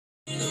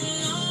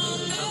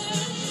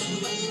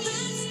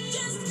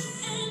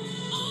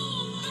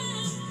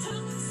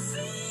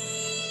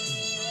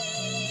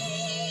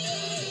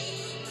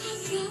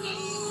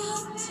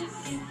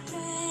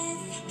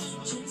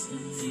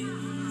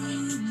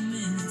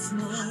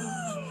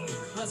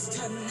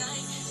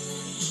tonight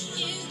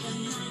is the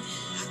night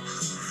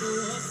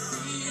for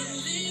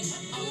feeling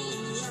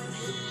alright.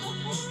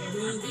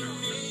 We'll be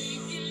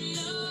making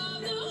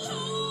love the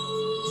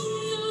whole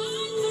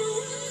night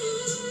through.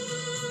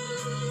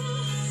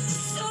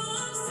 So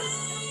I'm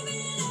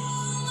saving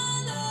all my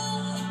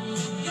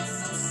love. Yes,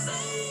 I'm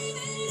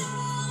saving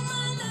all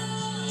my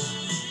love.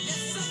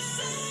 Yes, I'm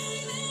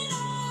saving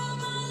all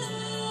my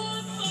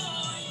love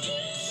for you.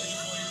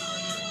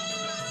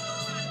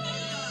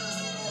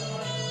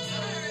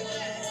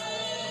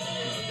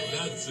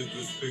 That's a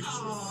good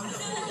picture.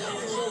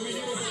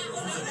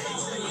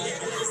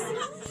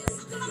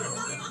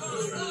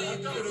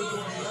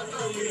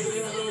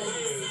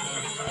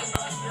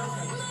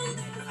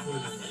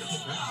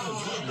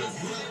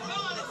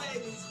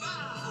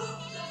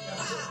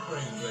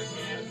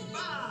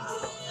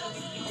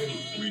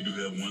 We do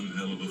have one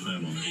hell of a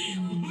family.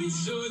 We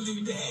sure do,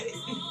 Daddy.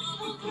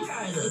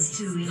 God, us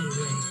two anyway.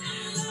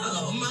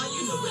 Oh, Ma,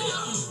 you know they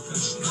are.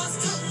 'Cause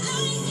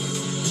tonight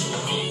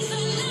is the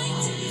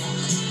night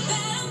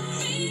that I'm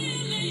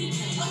feeling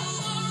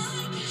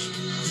alright.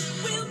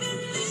 We'll be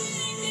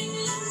making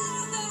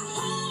love the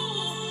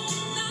whole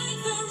night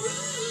through.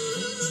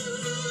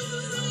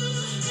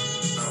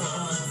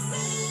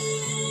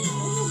 Saving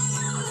all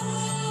my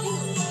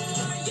love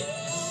for you.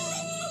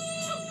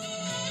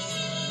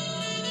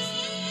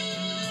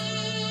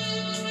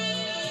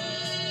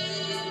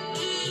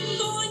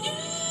 For you.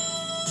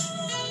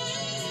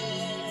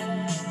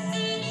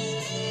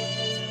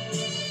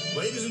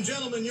 Ladies and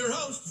gentlemen, your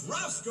host,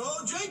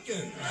 Roscoe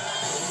Jenkins.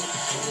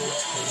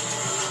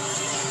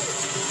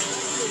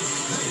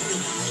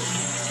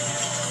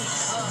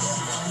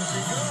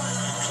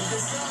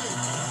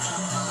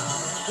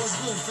 What's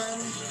good,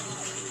 family?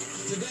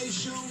 Today's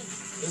show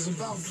is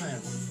about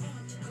family.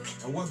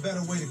 And what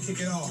better way to kick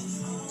it off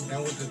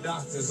than with the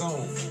doctor's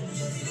own?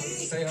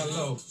 Say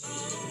hello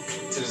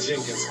to the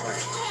Jenkins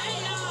clan.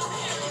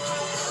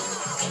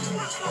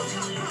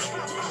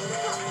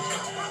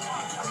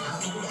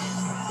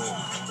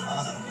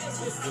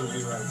 We'll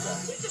be right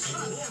back.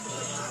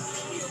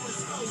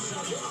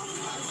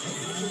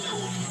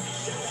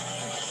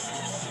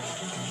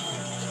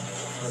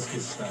 Let's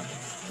get started.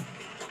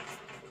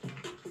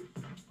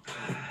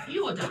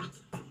 You a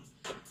doctor.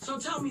 So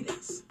tell me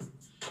this.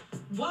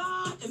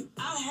 Why am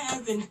I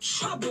having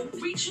trouble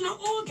reaching an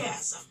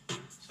orgasm?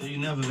 So you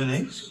never been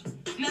able to?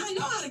 Now I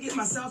know how to get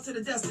myself to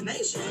the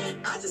destination.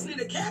 I just need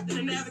a captain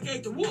to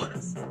navigate the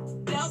waters.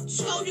 Now,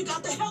 Joe, you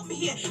got to help me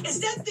here. Is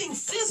that thing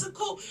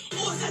physical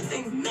or is that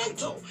thing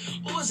mental?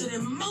 Or is it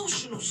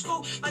emotional,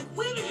 Sco? Like,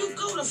 where do you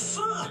go to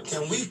find?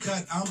 Can we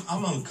cut?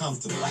 I'm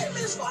uncomfortable. Wait a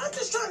minute, Sco. I'm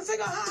just trying to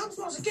figure out how I'm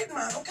supposed to get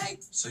mine, okay?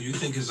 So you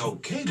think it's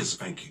okay to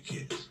spank your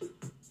kids?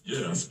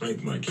 Yeah, I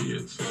spank my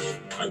kids.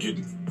 I get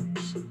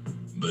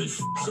they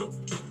f up.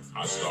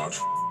 I start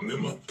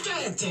them up.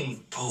 Tag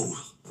team. Oh,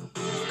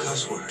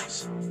 cuss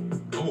words.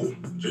 Oh,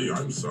 gee,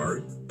 I'm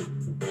sorry.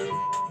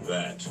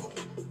 That.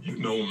 You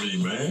know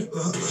me, man.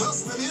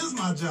 Hustling is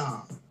my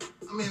job.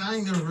 I mean, I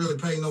ain't never really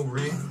paid no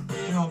rent.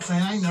 You know what I'm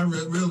saying? I ain't never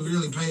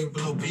really paid for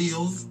no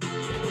bills. You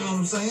know what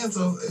I'm saying?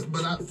 So,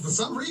 but for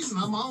some reason,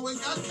 I'm always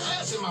got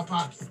cash in my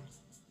pocket.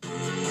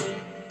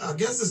 I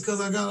guess it's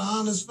because I got an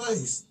honest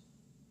face.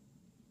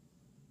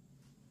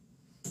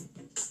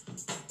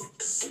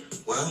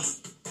 Well,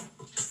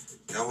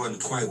 that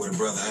wasn't quite what a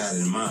brother had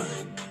in mind.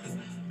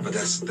 But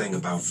that's the thing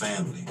about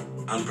family.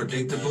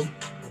 Unpredictable,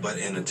 but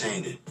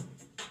entertaining.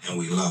 And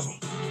we love them.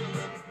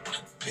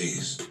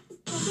 Peace.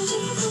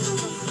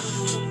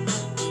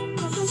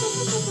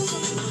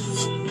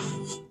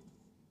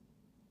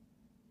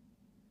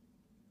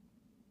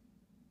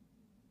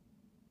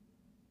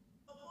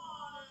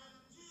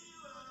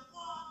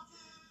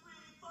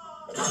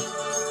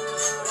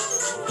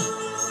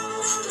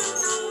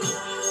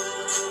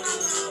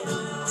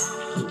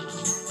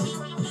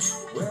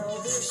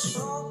 Well, this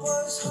frog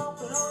was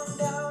hopping on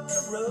down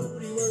the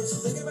road. He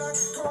was thinking about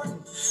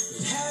courting.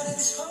 He had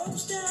his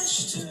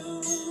mustache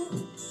too.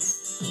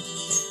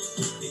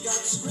 He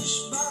got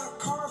squished by a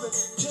car, but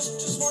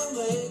just one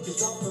leg.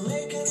 It's all for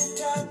making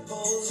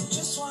tadpoles.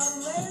 Just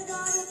one leg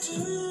I do.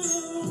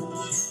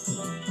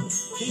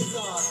 He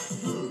thought,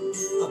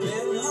 I've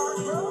been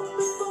heartbroken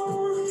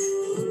before.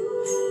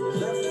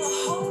 Left a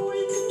hole we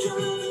could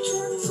drive a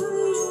truck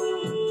through.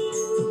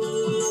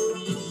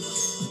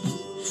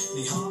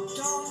 He hopped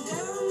on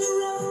down the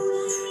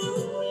road,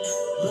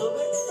 a little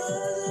bit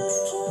further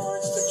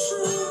towards the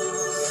truth.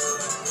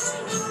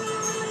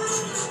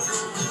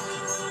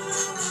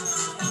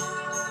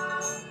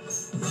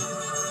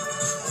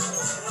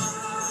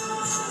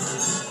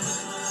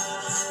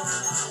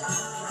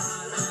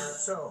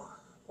 So,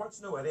 what's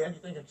new, Eddie?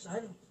 Anything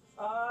exciting?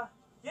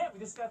 Yeah, we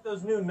just got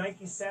those new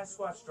Nike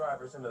Sasquatch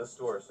drivers into the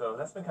store, so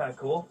that's been kind of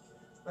cool.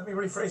 Let me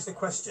rephrase the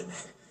question.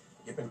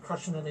 You've been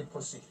crushing any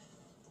pussy?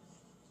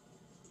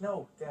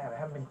 No, Dad, I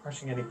haven't been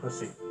crushing any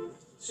pussy.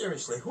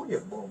 Seriously, who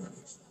you booming?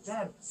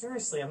 Dad,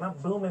 seriously, I'm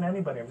not booming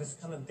anybody. I'm just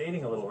kind of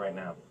dating a little right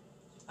now.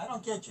 I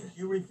don't get you.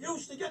 You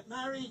refuse to get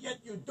married, yet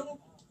you don't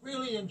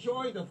really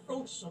enjoy the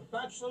fruits of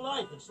bachelor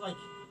life. It's like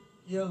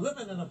You're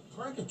living in a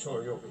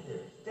purgatory over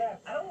here. Dad,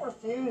 I don't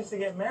refuse to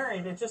get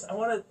married. It's just I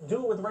want to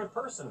do it with the right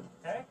person,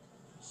 okay?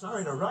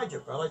 Sorry to ride you,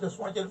 Bill. I just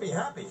want you to be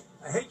happy.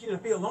 I hate you to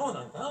be alone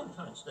on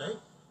Valentine's Day.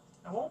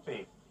 I won't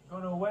be.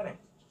 Going to a wedding.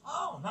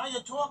 Oh, now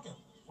you're talking.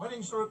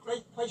 Weddings are a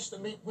great place to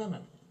meet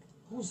women.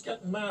 Who's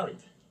getting married?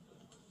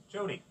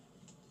 Jody.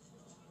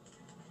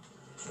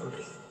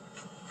 Jody.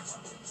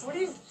 What are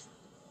you...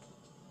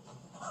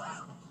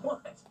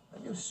 What? Are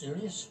you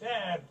serious?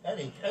 Dad.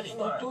 Eddie,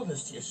 don't do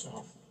this to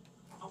yourself.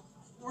 Oh,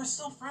 we're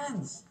still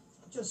friends.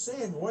 I'm just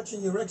saying,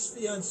 watching your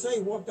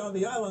ex-fiancée walk down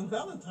the aisle on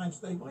Valentine's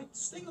Day might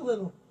sting a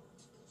little.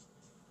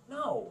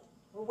 No,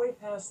 we're way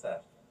past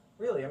that.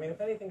 Really, I mean, if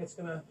anything, it's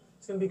gonna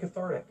be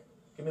cathartic.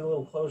 Give me a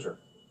little closure.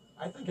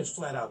 I think it's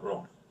flat out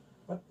wrong.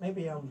 But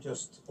maybe I'm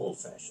just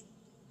old-fashioned.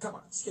 Come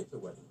on, skip the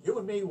wedding. You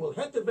and me will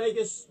head to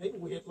Vegas. Maybe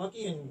we get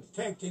lucky and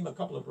tag team a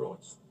couple of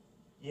broads.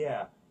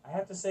 Yeah, I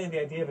have to say the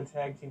idea of a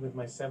tag team with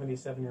my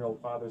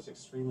 77-year-old father is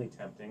extremely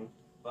tempting,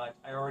 but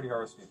I already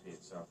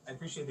RSVP'd, so I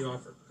appreciate the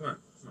offer. Come on,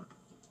 come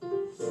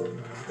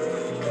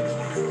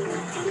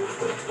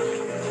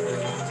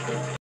on.